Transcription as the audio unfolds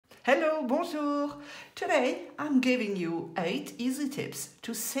Hello, bonjour! Today I'm giving you 8 easy tips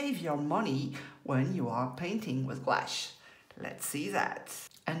to save your money when you are painting with gouache. Let's see that.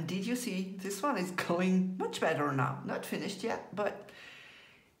 And did you see, this one is going much better now. Not finished yet, but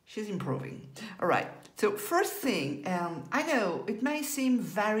she's improving. Alright, so first thing, I know it may seem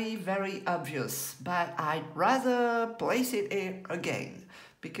very obvious, but I'd rather place it here again,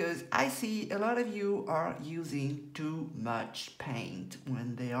 because I see a lot of you are using too much paint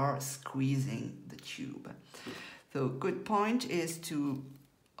when they are squeezing the tube. So good point is to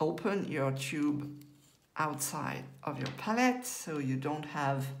open your tube outside of your palette so you don't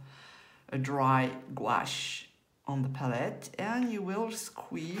have a dry gouache on the palette, and you will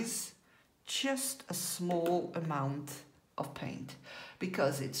squeeze just a small amount of paint,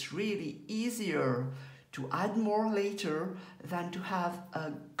 because it's really easier to add more later than to have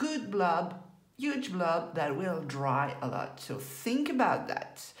a good blob, huge blob that will dry a lot. So think about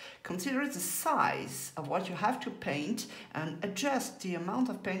that. Consider the size of what you have to paint and adjust the amount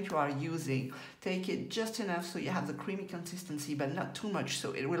of paint you are using. Take it just enough so you have the creamy consistency, but not too much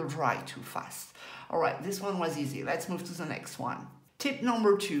so it will dry too fast. All right, this one was easy. Let's move to the next one. Tip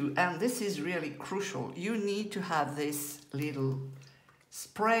number 2, and this is really crucial. You need to have this little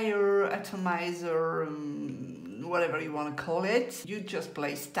sprayer, atomizer, whatever you want to call it. You just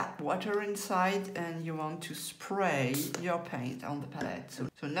place tap water inside and you want to spray your paint on the palette.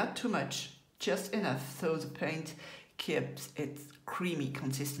 So not too much, just enough so the paint keeps its creamy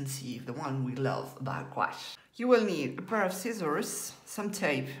consistency, the one we love about gouache. You will need a pair of scissors, some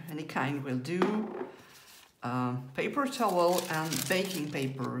tape, any kind will do, paper towel and baking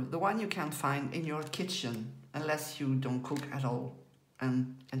paper, the one you can find in your kitchen, unless you don't cook at all.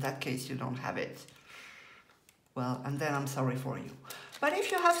 And in that case, you don't have it. Well, and then I'm sorry for you. But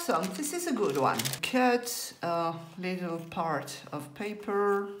if you have some, this is a good one. Cut a little part of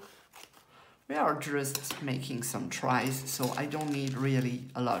paper. We are just making some tries, so I don't need really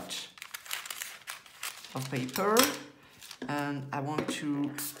a lot of paper. And I want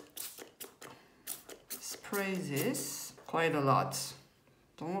to spray this quite a lot.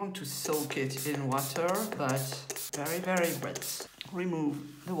 Don't want to soak it in water, but very wet. Remove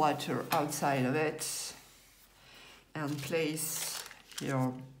the water outside of it and place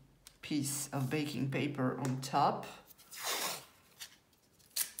your piece of baking paper on top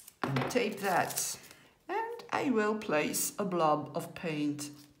and tape that. And I will place a blob of paint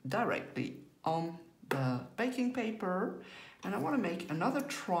directly on the baking paper, and I want to make another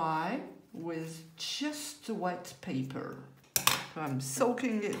try with just the wet paper. So I'm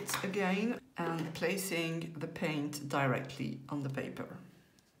soaking it again and placing the paint directly on the paper.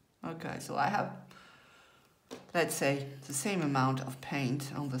 Okay, so I have, let's say, the same amount of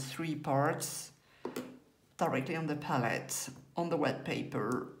paint on the 3 parts directly on the palette, on the wet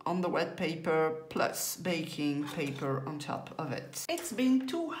paper plus baking paper on top of it. It's been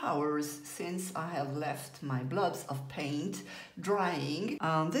 2 hours since I have left my blobs of paint drying.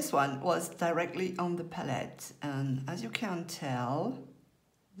 This one was directly on the palette, and as you can tell,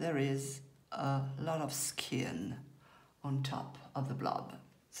 there is a lot of skin on top of the blob.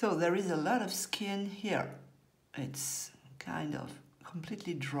 So there is a lot of skin here. It's kind of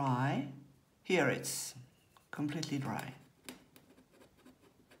completely dry. Here it's completely dry.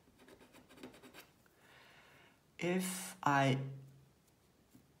 If I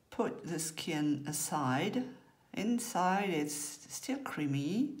put the skin aside, inside it's still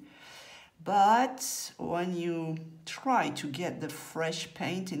creamy, but when you try to get the fresh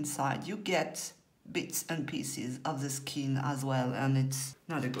paint inside, you get bits and pieces of the skin as well, and it's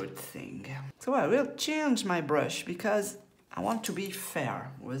not a good thing. So I will change my brush because I want to be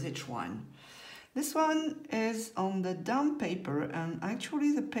fair with each one. This one is on the damp paper, and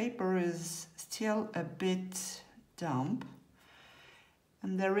actually the paper is still a bit damp,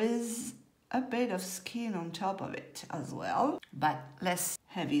 and there is a bit of skin on top of it as well, but less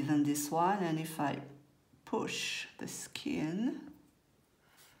heavy than this one. And if I push the skin,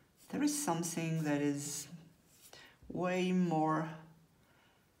 there is something that is way more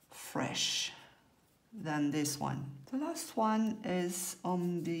fresh than this one. The last one is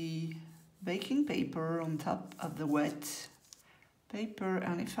on the baking paper on top of the wet paper,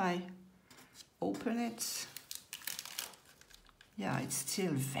 and if I open it, yeah, it's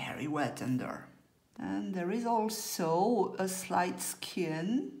still very wet under. And there is also a slight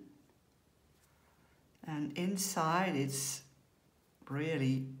skin, and inside it's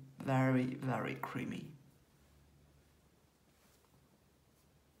really very creamy.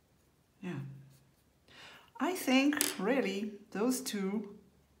 Yeah. I think really those two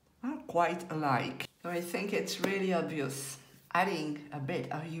are quite alike. So I think it's really obvious Adding a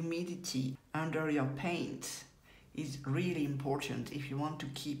bit of humidity under your paint is really important if you want to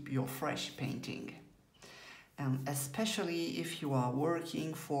keep your fresh painting. And especially if you are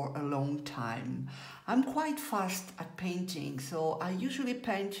working for a long time. I'm quite fast at painting, so I usually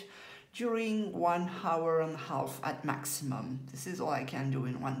paint during 1.5 hours at maximum. This is all I can do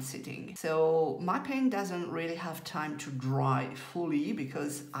in one sitting. So my paint doesn't really have time to dry fully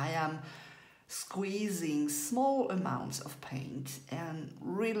because I am squeezing small amounts of paint and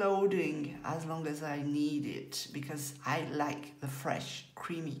reloading as long as I need it because I like the fresh,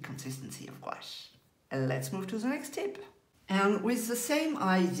 creamy consistency of gouache. Let's move to the next tip. And with the same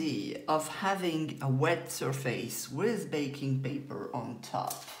idea of having a wet surface with baking paper on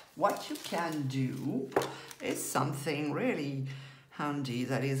top, what you can do is something really handy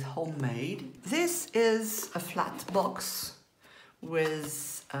that is homemade. This is a flat box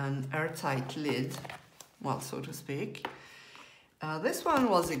with an airtight lid, well, so to speak. This one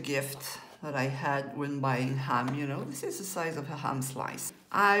was a gift that I had when buying ham, you know, this is the size of a ham slice.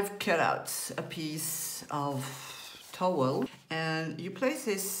 I've cut out a piece of towel and you place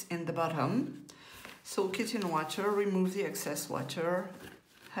this in the bottom, soak it in water, remove the excess water,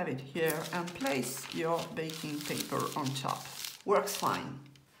 have it here and place your baking paper on top. Works fine.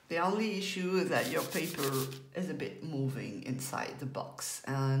 The only issue is that your paper is a bit moving inside the box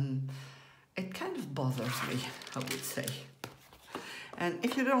and it kind of bothers me, I would say. And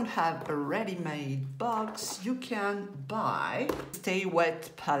if you don't have a ready-made box, you can buy Stay Wet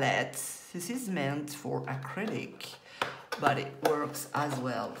palette. This is meant for acrylic, but it works as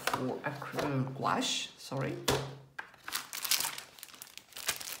well for gouache, sorry.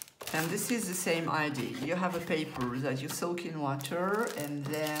 And this is the same idea. You have a paper that you soak in water and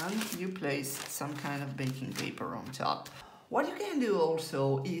then you place some kind of baking paper on top. What you can do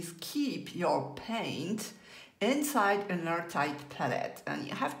also is keep your paint inside an airtight palette, and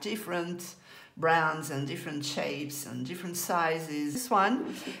you have different brands and different shapes and different sizes. This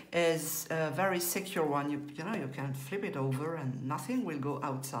one is a very secure one. You know, you can flip it over and nothing will go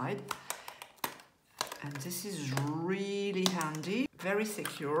outside. And this is really handy, very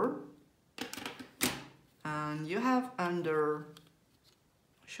secure. And you have under,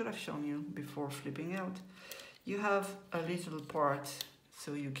 I should have shown you before flipping out, you have a little part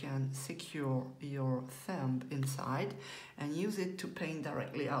so you can secure your thumb inside and use it to paint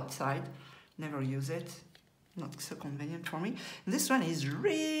directly outside. Never use it, not so convenient for me. And this one is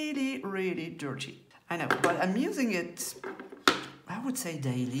really, really dirty. I know, but I'm using it, I would say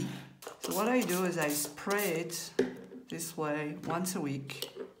daily. So what I do is I spray it this way once a week,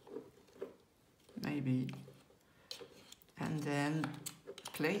 maybe, and then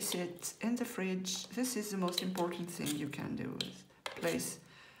place it in the fridge. This is the most important thing you can do, is place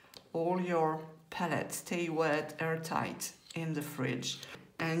all your palettes, stay wet, airtight, in the fridge.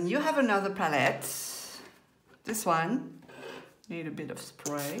 And you have another palette. This one need a bit of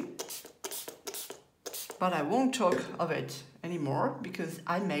spray, but I won't talk of it anymore because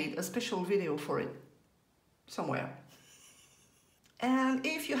I made a special video for it somewhere. And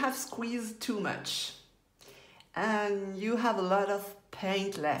if you have squeezed too much and you have a lot of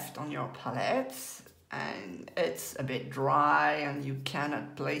paint left on your palette and it's a bit dry and you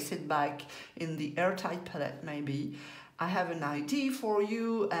cannot place it back in the airtight palette maybe, I have an idea for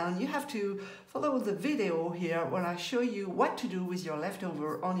you, and you have to follow the video here when I show you what to do with your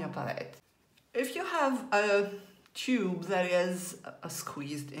leftover on your palette. If you have a tube that is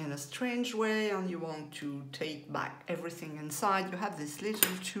squeezed in a strange way and you want to take back everything inside, you have this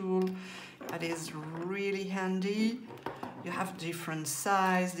little tool that is really handy. You have different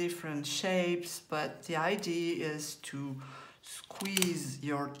size, different shapes, but the idea is to squeeze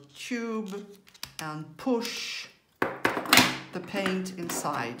your tube and push the paint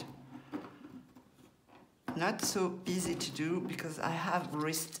inside. Not so easy to do because I have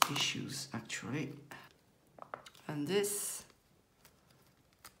wrist issues actually. And this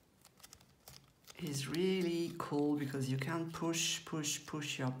is really cool because you can push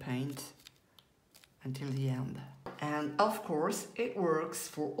your paint until the end. And of course it works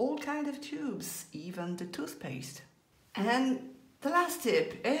for all kinds of tubes, even the toothpaste. And the last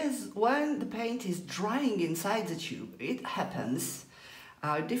tip is when the paint is drying inside the tube. It happens.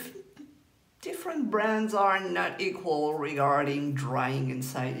 Different brands are not equal regarding drying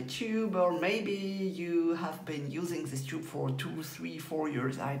inside a tube, or maybe you have been using this tube for 2, 3, 4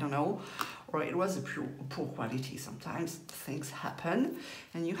 years, I don't know, or it was a poor quality. Sometimes things happen,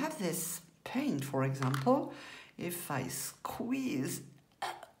 and you have this paint, for example. If I squeeze,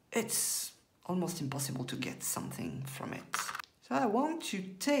 it's almost impossible to get something from it. So I want to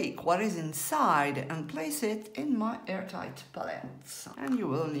take what is inside and place it in my airtight palette. And you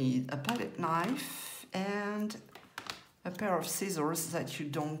will need a palette knife and a pair of scissors that you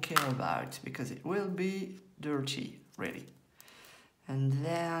don't care about because it will be dirty, really. And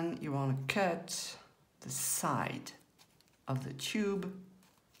then you want to cut the side of the tube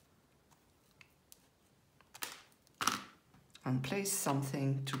and place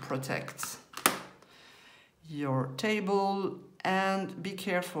something to protect your table, and be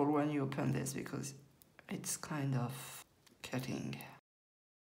careful when you open this because it's kind of cutting.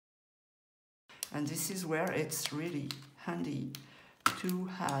 And this is where it's really handy to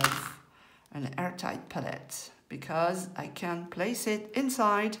have an airtight palette because I can place it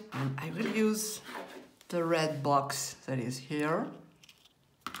inside, and I will use the red box that is here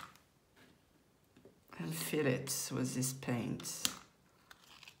and fill it with this paint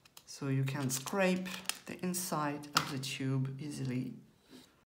so you can scrape the inside of the tube easily.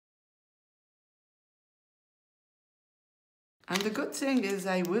 And the good thing is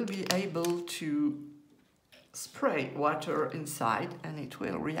I will be able to spray water inside and it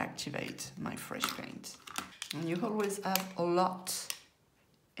will reactivate my fresh paint. And you always have a lot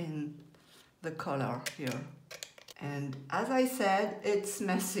in the color here. And as I said, it's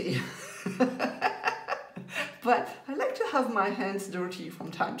messy. But I like to have my hands dirty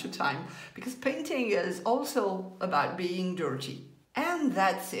from time to time because painting is also about being dirty. And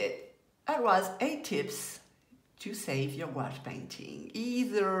that's it. That was 8 tips to save your gouache painting,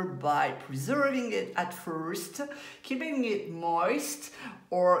 either by preserving it at first, keeping it moist,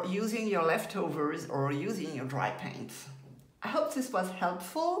 or using your leftovers or using your dry paint. I hope this was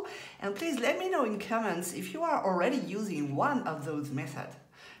helpful, and please let me know in comments if you are already using one of those methods,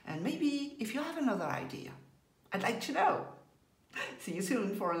 and maybe if you have another idea. I'd like to know. See you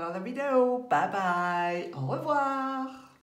soon for another video. Bye bye. Au revoir.